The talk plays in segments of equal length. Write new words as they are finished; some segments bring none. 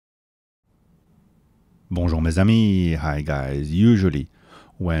Bonjour mes amis, hi guys. Usually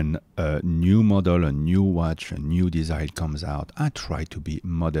when a new model, a new watch, a new design comes out, I try to be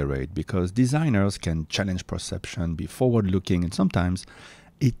moderate because designers can challenge perception, be forward-looking, and sometimes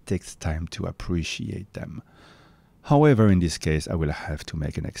it takes time to appreciate them. However, in this case, I will have to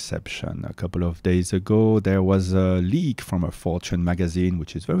make an exception. A couple of days ago, there was a leak from a Fortune magazine,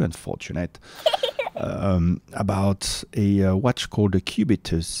 which is very unfortunate, about a watch called the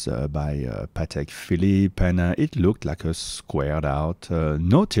Cubitus by Patek Philippe, and it looked like a squared out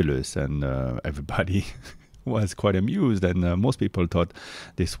Nautilus, and everybody was quite amused, and most people thought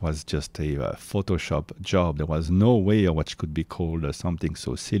this was just a Photoshop job. There was no way a watch could be called something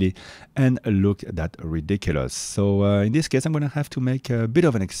so silly and look that ridiculous. So in this case, I'm going to have to make a bit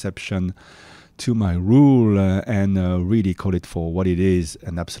of an exception to my rule and really call it for what it is,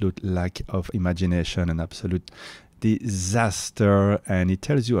 an absolute lack of imagination, an absolute disaster, and it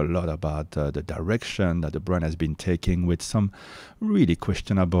tells you a lot about the direction that the brand has been taking with some really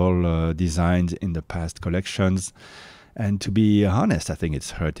questionable designs in the past collections. And to be honest, I think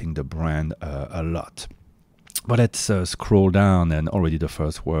it's hurting the brand a lot. But let's scroll down, and already the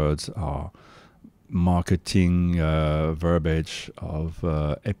first words are marketing verbiage of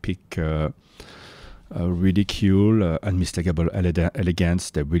epic ridicule, unmistakable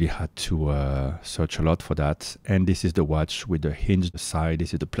elegance. They really had to search a lot for that. And this is the watch with the hinged side.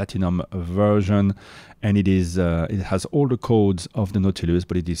 This is the platinum version, and it has all the codes of the Nautilus,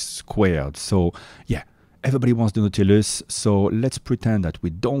 but it is squared. So yeah, everybody wants the Nautilus. So let's pretend that we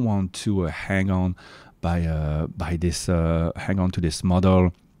don't want to hang on to this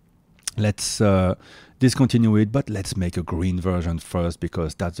model. Let's discontinue it, but let's make a green version first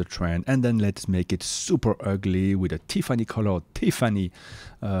because that's the trend, and then let's make it super ugly with a Tiffany color, Tiffany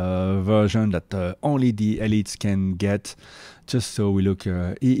version that only the elites can get, just so we look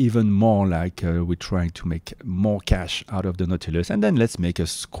even more like we're trying to make more cash out of the Nautilus. And then let's make a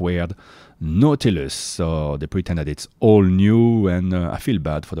squared Nautilus, so they pretend that it's all new, and I feel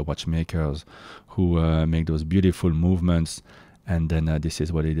bad for the watchmakers who make those beautiful movements, and then this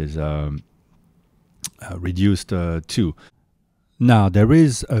is what it is reduced to. Now there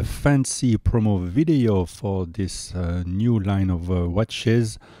is a fancy promo video for this new line of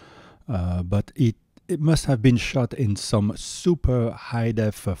watches, but it must have been shot in some super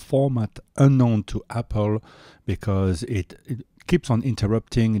high-def format unknown to Apple, because it keeps on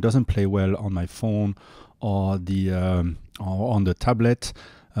interrupting. It doesn't play well on my phone or or on the tablet.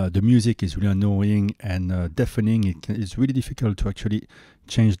 The music is really annoying and deafening. It's really difficult to actually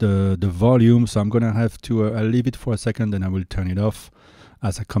change the volume, so I'm gonna have to I'll leave it for a second, and I will turn it off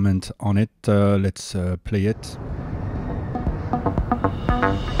as a comment on it. Let's play it.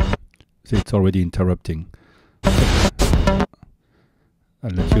 See, it's already interrupting. I'll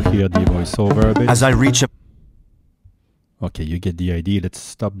let you hear the voiceover a bit. As I reach a... Okay, you get the idea. Let's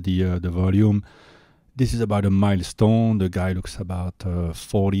stop the volume. This is about a milestone. The guy looks about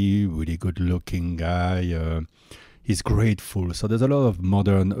 40, really good looking guy. He's grateful. So there's a lot of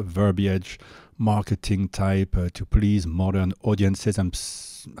modern verbiage, marketing type to please modern audiences. I'm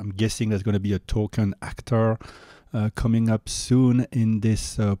guessing there's going to be a token actor coming up soon in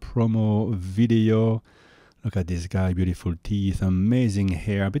this promo video. Look at this guy, beautiful teeth, amazing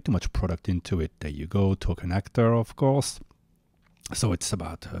hair, a bit too much product into it. There you go, token actor, of course. So it's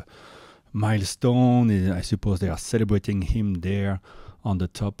about milestone. I suppose they are celebrating him there on the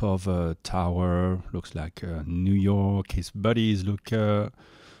top of a tower. Looks like New York. His buddies look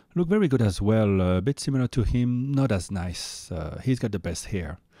very good as well. A bit similar to him, not as nice. He's got the best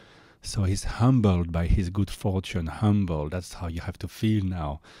hair, so he's humbled by his good fortune. Humbled. That's how you have to feel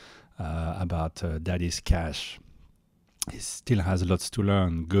now about daddy's cash. He still has lots to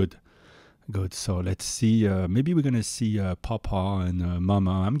learn. Good. So let's see. Maybe we're gonna see Papa and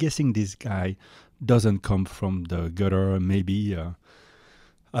Mama. I'm guessing this guy doesn't come from the gutter. Maybe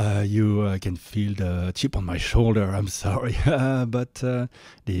you can feel the chip on my shoulder. I'm sorry, but there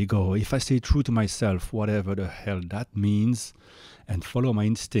you go. If I stay true to myself, whatever the hell that means, and follow my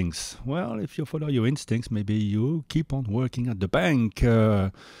instincts. Well, if you follow your instincts, maybe you keep on working at the bank.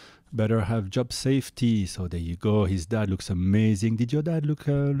 Better have job safety. So there you go. His dad looks amazing. Did your dad look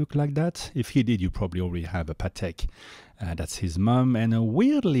like that? If he did, you probably already have a Patek. That's his mom, and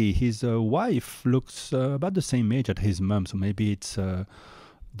weirdly, his wife looks about the same age as his mom. So maybe it's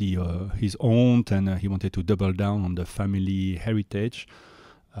his aunt, and he wanted to double down on the family heritage.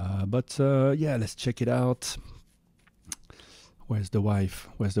 But yeah, let's check it out. Where's the wife?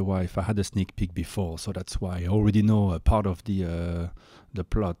 Where's the wife? I had a sneak peek before, so that's why I already know a part of the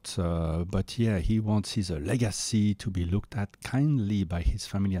plot. But yeah, he wants his legacy to be looked at kindly by his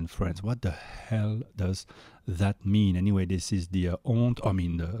family and friends. What the hell does that mean? Anyway, this is the aunt. I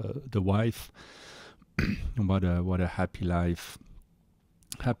mean, the wife. What a happy life,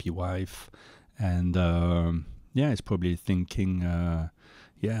 happy wife, and yeah, it's probably thinking.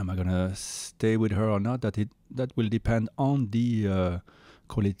 Yeah, am I gonna stay with her or not? That will depend on the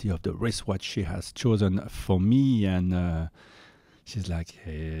quality of the wristwatch she has chosen for me. And she's like,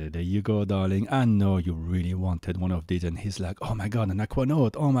 "Hey, there you go, darling. I know you really wanted one of these." And he's like, "Oh my God, an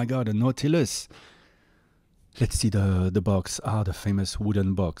Aquanaut! Oh my God, a Nautilus!" Let's see the box. Ah, the famous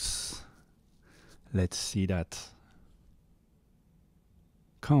wooden box. Let's see that.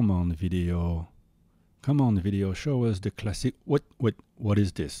 Come on, video. Come on, video, show us the classic. What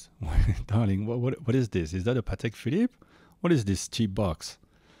is this? Darling, what is this? Is that a Patek Philippe? What is this cheap box?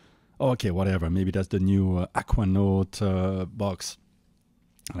 Okay, whatever. Maybe that's the new Aquanaut box.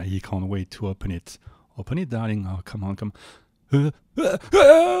 He can't wait to open it. Open it, darling. Oh, come on, come on.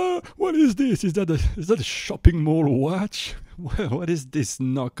 What is this? Is that a shopping mall watch? What is this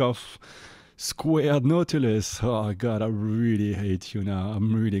knockoff squared Nautilus? Oh God, I really hate you now.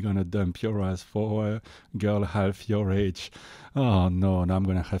 I'm really gonna dump your ass for a girl half your age. Oh no, now I'm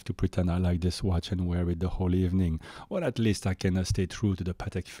gonna have to pretend I like this watch and wear it the whole evening. Well, at least I can stay true to the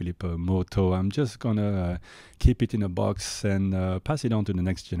Patek Philippe motto. I'm just gonna keep it in a box and pass it on to the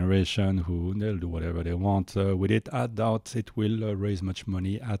next generation, who they'll do whatever they want with it. I doubt it will raise much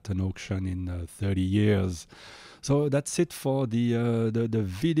money at an auction in 30 years. So that's it for the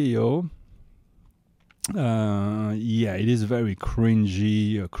video. Yeah, it is very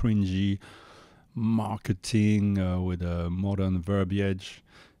cringy marketing with a modern verbiage.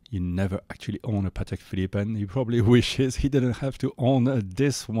 You never actually own a Patek Philippe, and he probably wishes he didn't have to own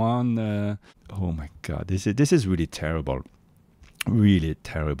this one. Oh my God, this is really terrible. Really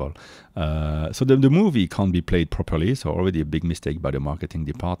terrible. So the movie can't be played properly, so already a big mistake by the marketing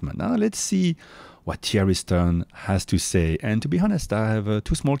department. Now let's see what Thierry Stern has to say. And to be honest, I have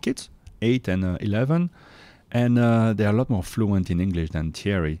two small kids, 8 and 11, and they're a lot more fluent in English than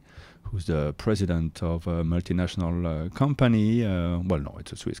Thierry, who's the president of a multinational company. Well, no,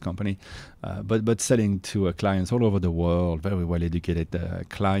 it's a Swiss company, but selling to clients all over the world, very well educated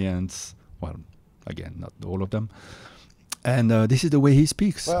clients. Well, again, not all of them. And this is the way he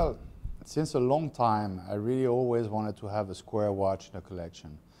speaks. Well, since a long time, I really always wanted to have a square watch in a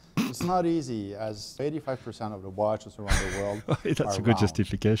collection. It's not easy, as 85% of the watches around the world That's are a good round.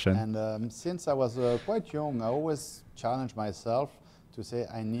 Justification. And since I was quite young, I always challenged myself to say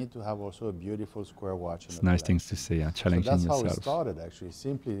I need to have also a beautiful square watch. It's nice things to say, challenging so that's yourself. how it started, actually,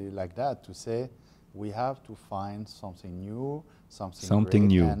 simply like that, to say we have to find something new, something great.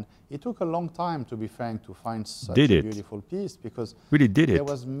 New. And it took a long time, to be frank, to find such a beautiful piece, because there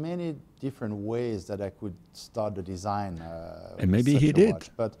was many different ways that I could start the design. And maybe he did.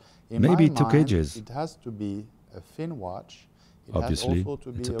 Watch. But in maybe my it took mind, ages. It has to be a thin watch. It Obviously, has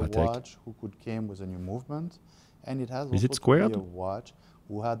also to be a watch who could came with a new movement, and it has also to be a watch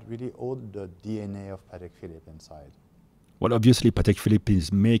who had really all the DNA of Patek Philippe inside. Well, obviously Patek Philippe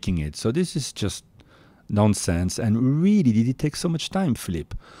is making it, so this is just nonsense. And really, did it take so much time,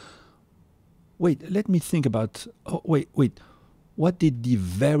 Philippe? Wait, let me think about... Oh, wait. What did the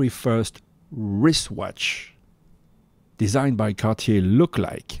very first wristwatch designed by Cartier look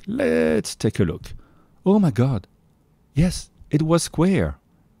like? Let's take a look. Oh my God. Yes, it was square.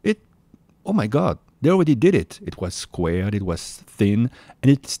 Oh my God. They already did it. It was squared, it was thin,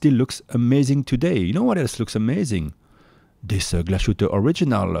 and it still looks amazing today. You know what else looks amazing? This Glashütte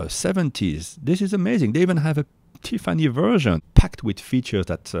original 70s. This is amazing. They even have a Tiffany version packed with features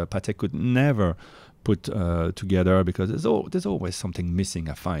that Patek could never put together, because there's always something missing,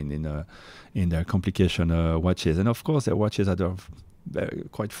 I find, in their complication watches. And of course, they're watches that are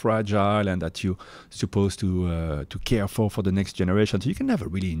quite fragile and that you're supposed to care for the next generation. So you can never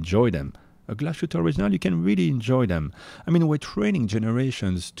really enjoy them. A Glashütte original, you can really enjoy them. I mean, we're training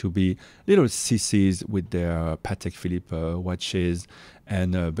generations to be little sissies with their Patek Philippe watches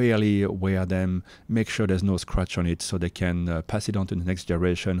and barely wear them, make sure there's no scratch on it so they can pass it on to the next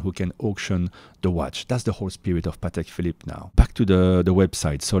generation who can auction the watch. That's the whole spirit of Patek Philippe now. Back to the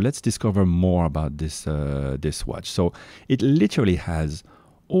website. So let's discover more about this watch. So it literally has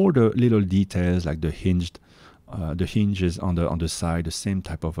all the little details, like the hinges on the side, the same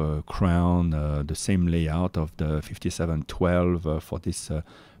type of a crown, the same layout of the 5712 for this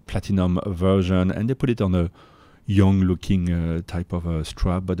platinum version, and they put it on a young-looking type of a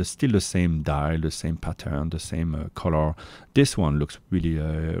strap, but it's still the same dial, the same pattern, the same color. This one looks really,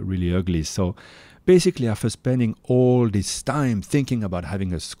 really ugly. So basically, after spending all this time thinking about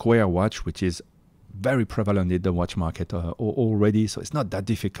having a square watch, which is very prevalent in the watch market already, so it's not that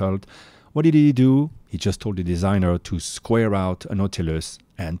difficult. What did he do? He just told the designer to square out a Nautilus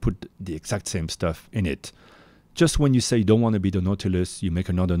and put the exact same stuff in it. Just when you say you don't want to be the Nautilus, you make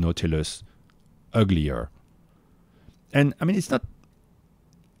another Nautilus uglier. And I mean, it's not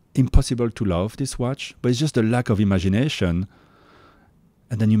impossible to love this watch, but it's just a lack of imagination.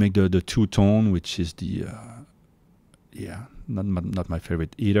 And then you make the two-tone, which is the, not my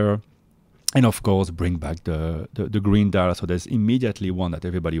favorite either. And of course, bring back the green dial. So there's immediately one that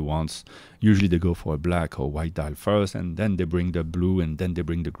everybody wants. Usually they go for a black or white dial first, and then they bring the blue, and then they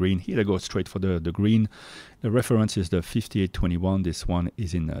bring the green. Here they go straight for the green. The reference is the 5821. This one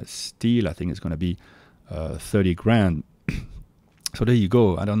is in steel. I think it's going to be 30 grand. So there you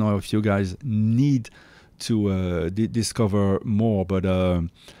go. I don't know if you guys need to discover more, but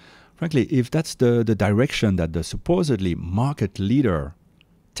frankly, if that's the direction that the supposedly market leader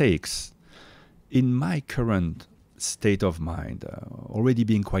takes, in my current state of mind, already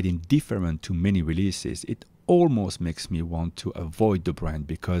being quite indifferent to many releases, it almost makes me want to avoid the brand,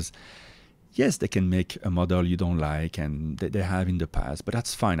 because yes, they can make a model you don't like, and they have in the past, but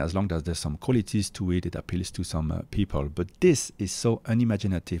that's fine as long as there's some qualities to it, it appeals to some people. But this is so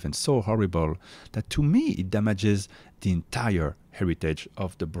unimaginative and so horrible that to me it damages the entire heritage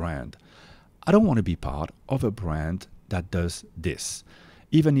of the brand. I don't want to be part of a brand that does this.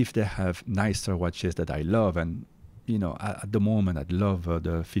 Even if they have nicer watches that I love, and you know, at the moment I love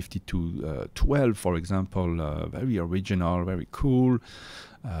the 5212, for example, very original, very cool.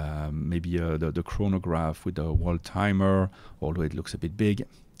 Maybe the chronograph with the wall timer, although it looks a bit big.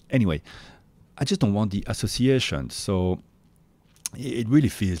 Anyway, I just don't want the association. So it really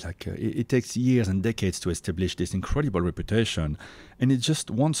feels like it takes years and decades to establish this incredible reputation, and it's just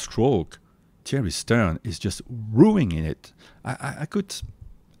one stroke. Thierry Stern is just ruining it. I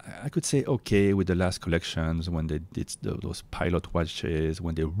could say okay with the last collections when they did those pilot watches,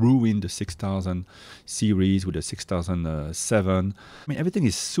 when they ruined the 6000 series with the 6007. I mean, everything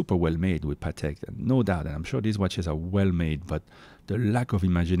is super well made with Patek, no doubt, and I'm sure these watches are well made, but the lack of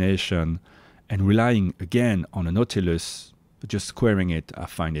imagination and relying again on a Nautilus, just squaring it, I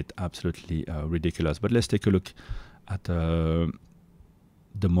find it absolutely ridiculous. But let's take a look at the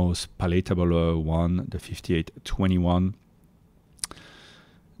most palatable one, the 5821.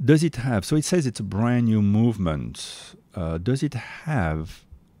 Does it have, so it says it's a brand new movement. Does it have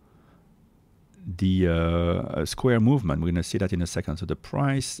the square movement? We're going to see that in a second. So the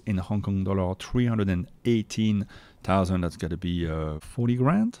price in Hong Kong dollar, 318,000. That's got to be 40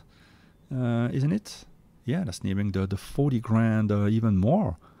 grand, isn't it? Yeah, that's nearing the 40 grand, even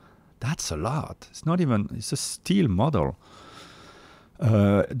more. That's a lot. It's not even, it's a steel model.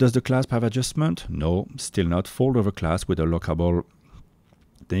 Does the clasp have adjustment? No, still not. Fold over clasp with a lockable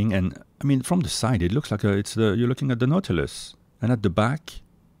thing. And I mean, from the side, it looks like you're looking at the Nautilus. And at the back,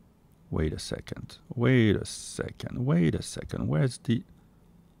 wait a second. Where's the...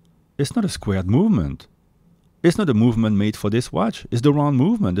 It's not a squared movement. It's not a movement made for this watch. It's the round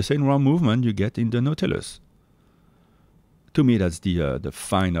movement, the same round movement you get in the Nautilus. To me, that's the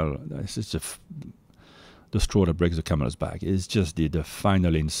final... It's just the straw that breaks the camel's back. It's just the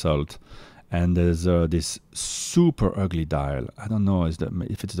final insult. And there's this super ugly dial. I don't know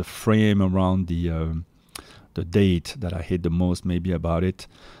if it's the frame around the date that I hate the most, maybe about it.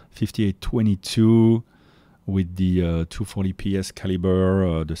 5822 with the 240 PS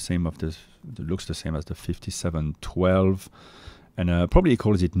caliber, the same of it looks the same as the 5712. And probably he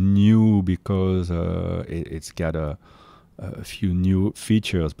calls it new because it's got a few new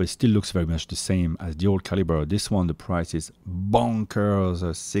features, but it still looks very much the same as the old caliber. This one, the price is bonkers,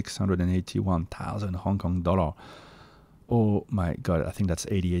 681,000 Hong Kong dollar. Oh my god, I think that's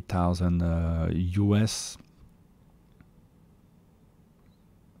 88,000 US.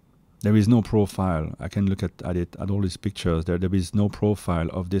 There is no profile. I can look at it, at all these pictures. There is no profile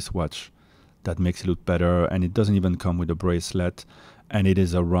of this watch that makes it look better, and it doesn't even come with a bracelet, and it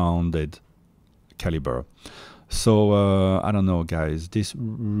is a rounded caliber. So, I don't know, guys. This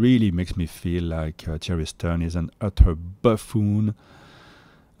really makes me feel like Thierry Stern is an utter buffoon.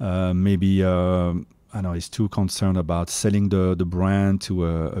 Maybe, I know he's too concerned about selling the brand to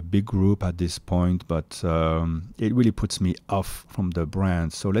a big group at this point, but it really puts me off from the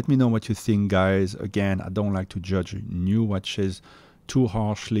brand. So let me know what you think, guys. Again, I don't like to judge new watches too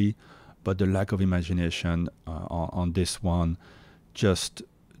harshly, but the lack of imagination on this one just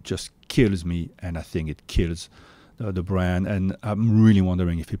kills me, and I think it kills the brand, and I'm really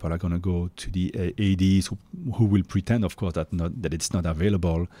wondering if people are going to go to the ADs who will pretend, of course, that it's not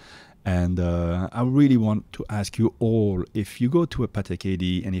available. And I really want to ask you all, if you go to a Patek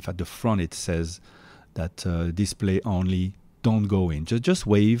AD and if at the front it says that display only, don't go in. Just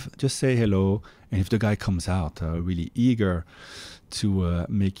wave, just say hello, and if the guy comes out really eager to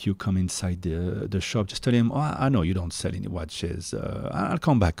make you come inside the shop, just tell him, oh, I know you don't sell any watches. I'll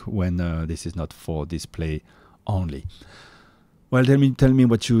come back when this is not for display only. Well, tell me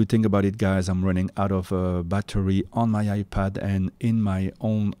what you think about it, guys. I'm running out of battery on my iPad, and in my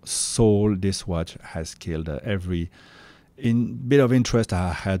own soul, this watch has killed every bit of interest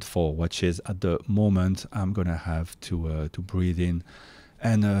I had for watches at the moment. I'm gonna have to breathe in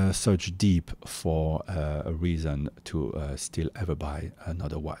and search deep for a reason to still ever buy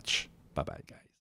another watch. Bye bye, guys.